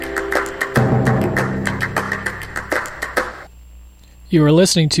You are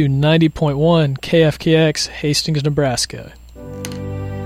listening to 90.1 KFKX, Hastings, Nebraska.